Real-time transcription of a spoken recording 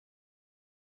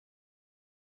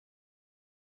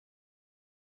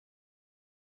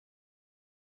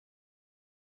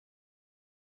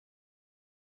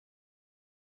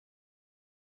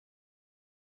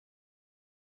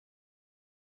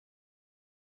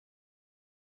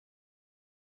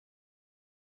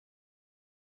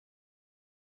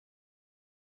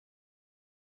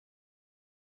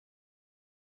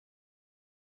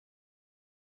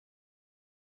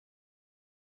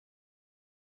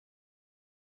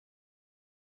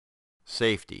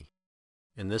Safety.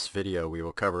 In this video we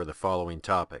will cover the following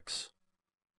topics: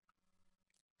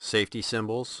 safety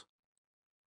symbols,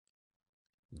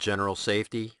 general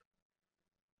safety,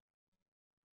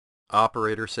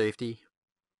 operator safety,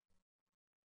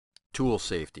 tool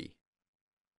safety.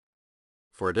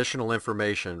 For additional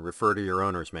information, refer to your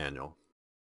owner's manual.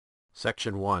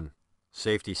 Section 1.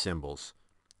 Safety symbols.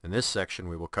 In this section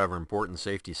we will cover important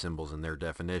safety symbols and their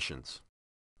definitions.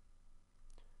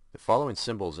 The following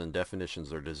symbols and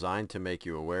definitions are designed to make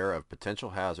you aware of potential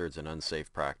hazards and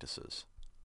unsafe practices.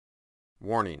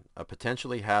 Warning: a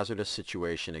potentially hazardous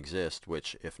situation exists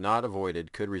which, if not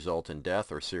avoided, could result in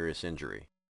death or serious injury.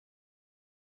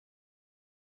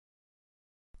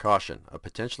 Caution: a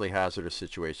potentially hazardous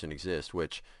situation exists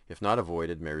which, if not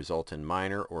avoided, may result in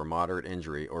minor or moderate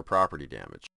injury or property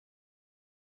damage.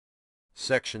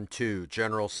 Section 2.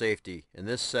 General Safety. In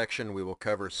this section we will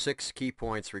cover 6 key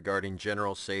points regarding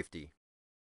general safety.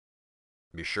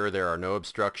 Be sure there are no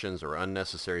obstructions or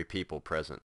unnecessary people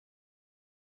present.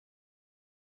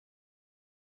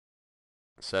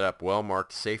 Set up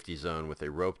well-marked safety zone with a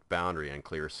roped boundary and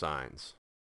clear signs.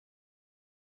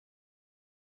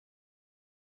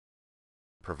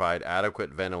 Provide adequate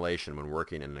ventilation when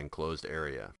working in an enclosed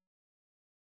area.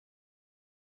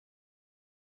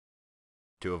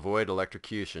 To avoid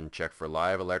electrocution, check for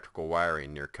live electrical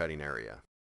wiring near cutting area.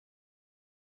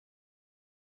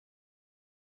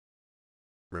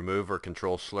 Remove or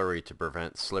control slurry to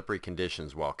prevent slippery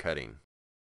conditions while cutting.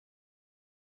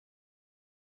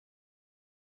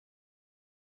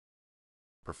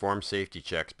 Perform safety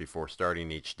checks before starting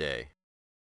each day.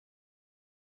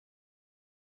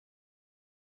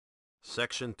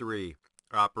 Section 3.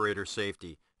 Operator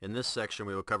Safety. In this section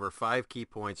we will cover 5 key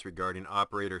points regarding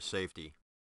operator safety.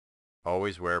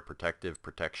 Always wear protective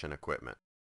protection equipment.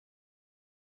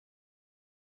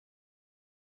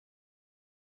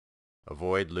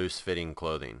 Avoid loose-fitting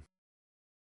clothing.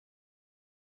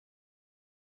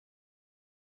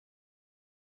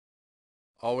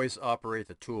 Always operate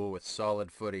the tool with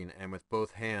solid footing and with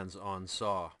both hands on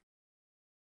saw.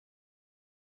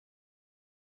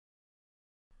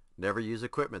 Never use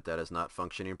equipment that is not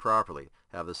functioning properly.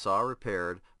 Have the saw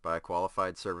repaired by a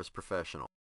qualified service professional.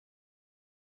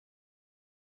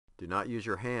 Do not use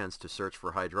your hands to search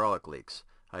for hydraulic leaks.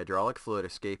 Hydraulic fluid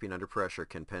escaping under pressure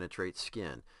can penetrate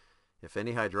skin. If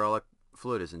any hydraulic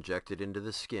fluid is injected into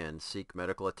the skin, seek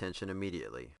medical attention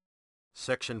immediately.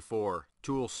 Section 4.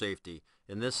 Tool Safety.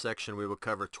 In this section we will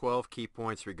cover 12 key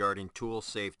points regarding tool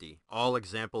safety. All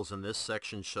examples in this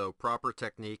section show proper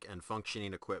technique and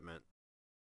functioning equipment.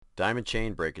 Diamond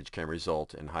chain breakage can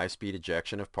result in high-speed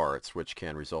ejection of parts, which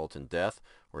can result in death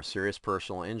or serious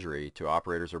personal injury to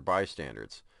operators or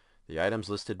bystanders. The items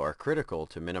listed are critical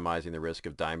to minimizing the risk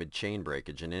of diamond chain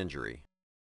breakage and injury.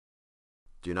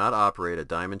 Do not operate a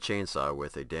diamond chainsaw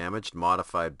with a damaged,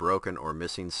 modified, broken, or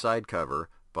missing side cover,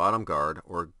 bottom guard,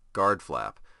 or guard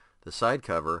flap. The side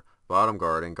cover, bottom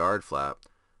guard, and guard flap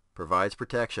provides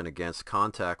protection against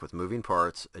contact with moving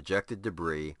parts, ejected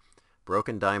debris,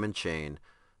 broken diamond chain,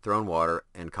 thrown water,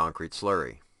 and concrete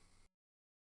slurry.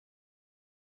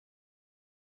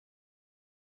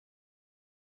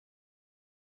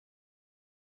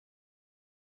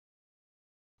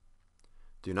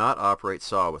 Do not operate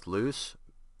saw with loose,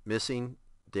 missing,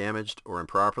 damaged, or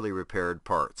improperly repaired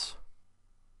parts.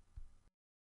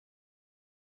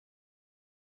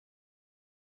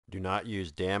 Do not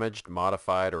use damaged,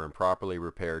 modified, or improperly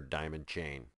repaired diamond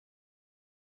chain.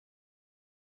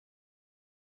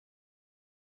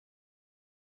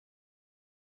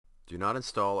 Do not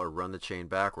install or run the chain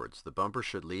backwards. The bumper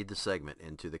should lead the segment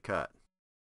into the cut.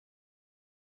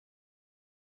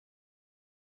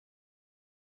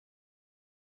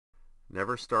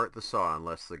 Never start the saw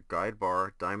unless the guide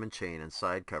bar, diamond chain, and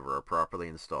side cover are properly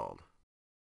installed.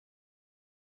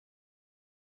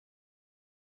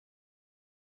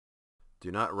 Do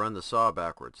not run the saw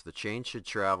backwards. The chain should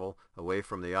travel away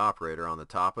from the operator on the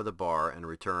top of the bar and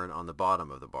return on the bottom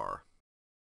of the bar.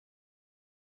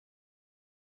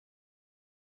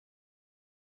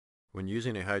 When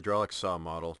using a hydraulic saw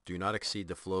model, do not exceed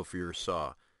the flow for your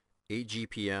saw, 8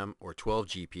 GPM or 12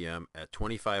 GPM at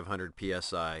 2500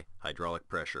 psi hydraulic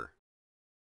pressure.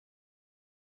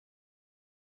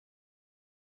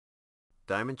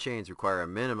 Diamond chains require a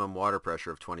minimum water pressure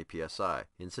of 20 psi.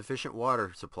 Insufficient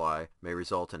water supply may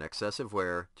result in excessive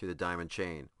wear to the diamond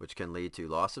chain, which can lead to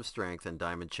loss of strength and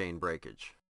diamond chain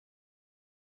breakage.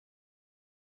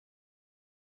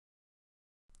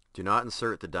 Do not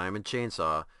insert the diamond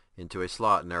chainsaw into a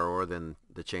slot narrower than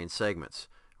the chain segments.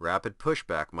 Rapid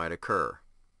pushback might occur.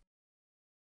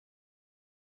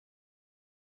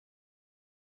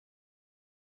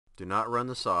 Do not run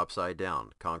the saw upside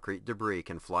down. Concrete debris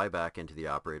can fly back into the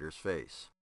operator's face.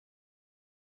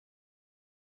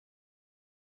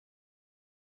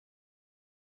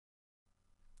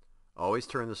 Always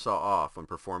turn the saw off when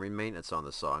performing maintenance on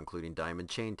the saw, including diamond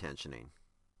chain tensioning.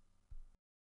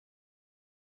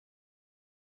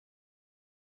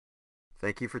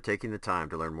 Thank you for taking the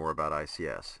time to learn more about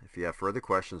ICS. If you have further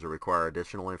questions or require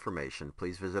additional information,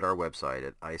 please visit our website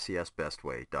at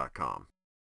icsbestway.com.